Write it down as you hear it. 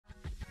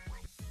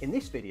In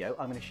this video,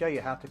 I'm going to show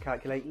you how to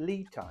calculate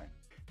lead time.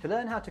 To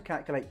learn how to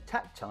calculate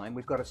takt time,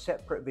 we've got a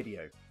separate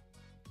video.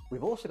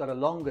 We've also got a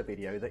longer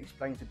video that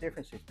explains the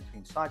differences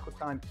between cycle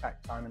time,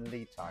 takt time and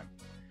lead time.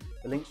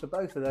 The links for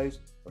both of those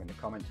are in the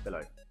comments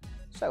below.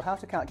 So how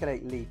to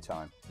calculate lead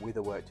time with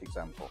a worked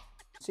example.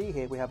 See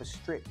here we have a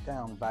stripped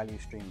down value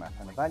stream map,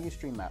 and a value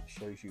stream map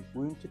shows you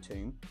womb to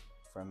tomb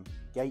from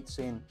gates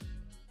in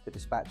to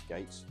dispatch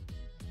gates,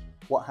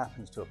 what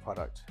happens to a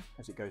product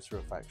as it goes through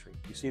a factory.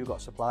 You see we've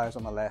got suppliers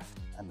on the left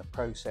and the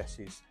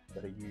processes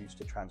that are used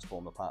to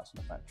transform the parts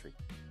in the factory.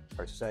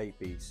 Process A,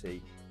 B,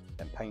 C,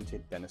 then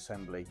painted, then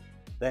assembly,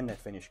 then they're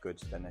finished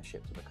goods, then they're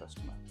shipped to the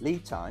customer.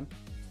 Lead time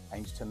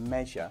aims to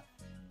measure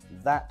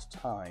that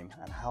time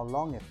and how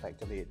long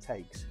effectively it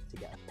takes to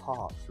get a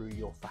part through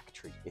your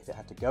factory. If it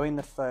had to go in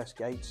the first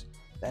gates,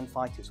 then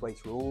fight its way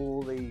through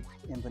all the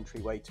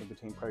inventory waiting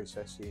between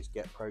processes,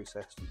 get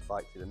processed and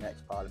fight through the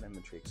next pile of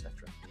inventory, etc.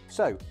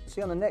 So,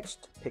 see on the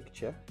next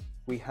picture,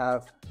 we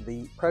have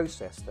the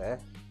process there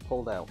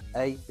pulled out,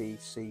 A, B,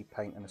 C,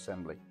 paint and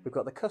assembly. We've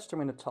got the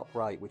customer in the top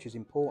right, which is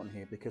important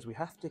here because we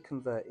have to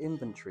convert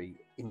inventory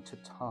into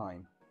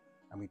time.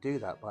 And we do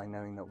that by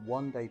knowing that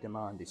 1 day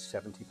demand is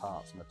 70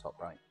 parts in the top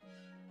right.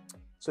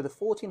 So the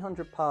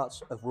 1400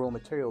 parts of raw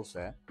materials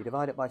there, we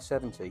divide it by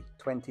 70,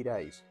 20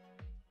 days.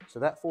 So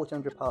that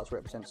 1400 parts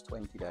represents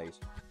 20 days.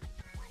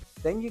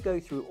 Then you go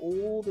through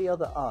all the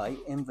other I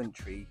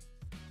inventory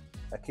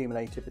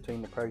accumulated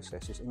between the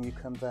processes and you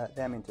convert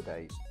them into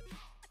days.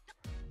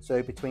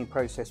 So between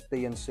process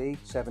B and C,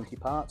 70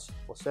 parts,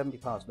 or 70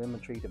 parts of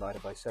inventory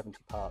divided by 70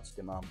 parts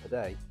demand per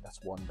day,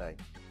 that's 1 day.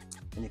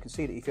 And you can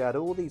see that if you add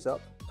all these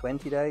up,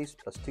 20 days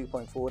plus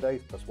 2.4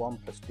 days plus 1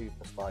 plus 2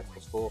 plus 5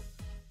 plus 4,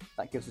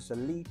 that gives us a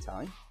lead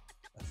time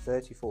of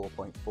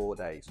 34.4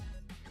 days.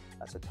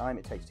 That's the time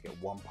it takes to get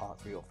one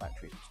part through your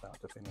factory from start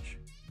to finish.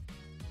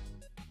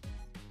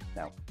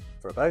 Now,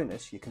 for a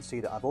bonus, you can see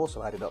that I've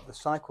also added up the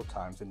cycle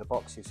times in the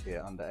boxes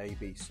here under A,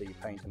 B, C,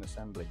 paint and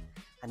assembly.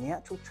 And the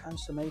actual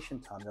transformation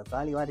time, the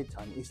value added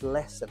time, is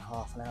less than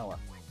half an hour.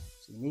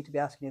 So you need to be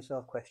asking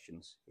yourself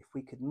questions. If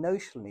we could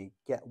notionally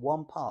get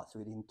one part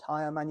through the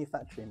entire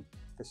manufacturing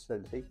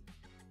facility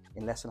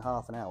in less than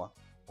half an hour,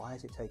 why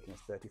is it taking us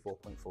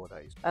 34.4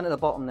 days? And at the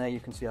bottom there, you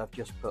can see I've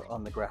just put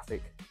on the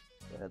graphic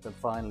the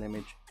final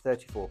image,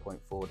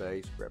 34.4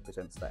 days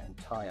represents that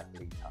entire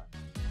lead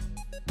time.